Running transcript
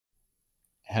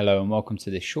Hello and welcome to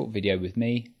this short video with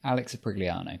me, Alex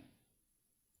Aprigliano.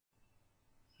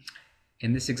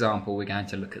 In this example we're going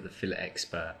to look at the Fillet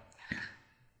Xpert.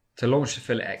 To launch the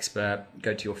Fillet Xpert,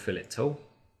 go to your fillet tool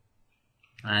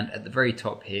and at the very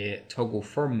top here toggle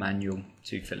from manual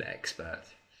to Fillet Xpert.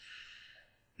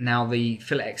 Now the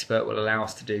Fillet Xpert will allow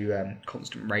us to do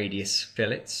constant radius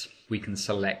fillets. We can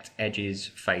select edges,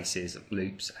 faces,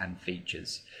 loops and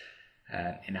features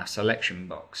in our selection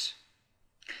box.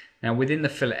 Now within the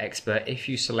Fillet Xpert, if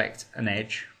you select an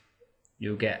edge,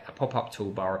 you'll get a pop-up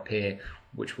toolbar appear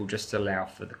which will just allow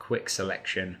for the quick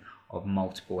selection of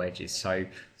multiple edges. So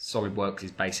SolidWorks is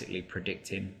basically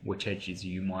predicting which edges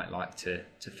you might like to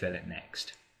fillet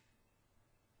next.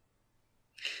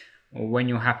 Well, when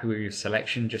you're happy with your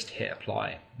selection, just hit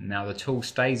apply. Now the tool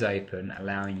stays open,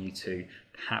 allowing you to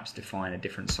perhaps define a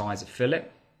different size of fillet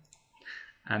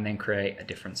and then create a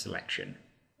different selection.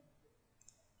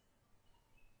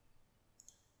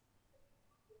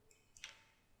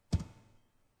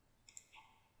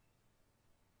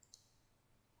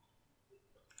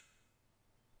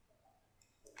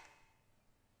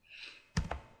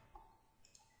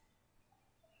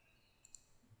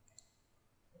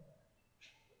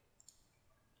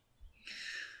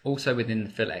 Also within the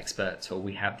FilletXpert tool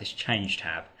we have this change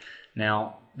tab.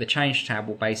 Now the change tab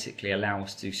will basically allow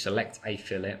us to select a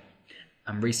fillet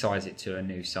and resize it to a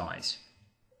new size.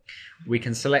 We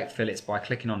can select fillets by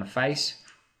clicking on a face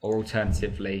or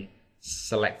alternatively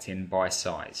selecting by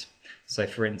size. So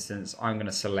for instance I'm going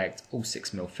to select all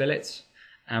 6mm fillets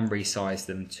and resize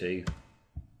them to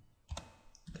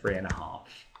 3.5.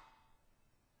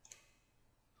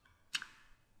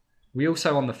 We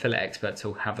also on the FilletXpert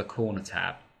tool have the corner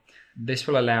tab. This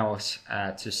will allow us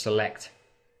to select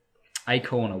a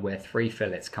corner where 3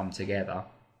 fillets come together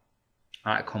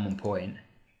at a common point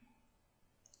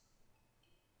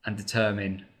and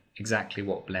determine exactly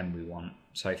what blend we want.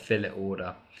 So fillet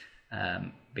order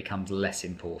becomes less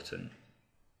important.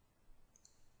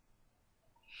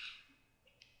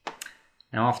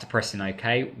 Now after pressing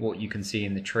OK, what you can see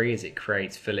in the tree is it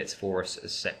creates fillets for us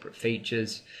as separate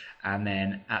features, and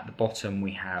then at the bottom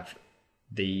we have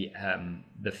the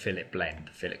fillet blend,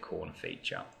 the fillet corner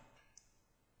feature.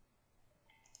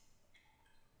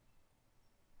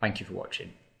 Thank you for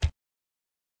watching.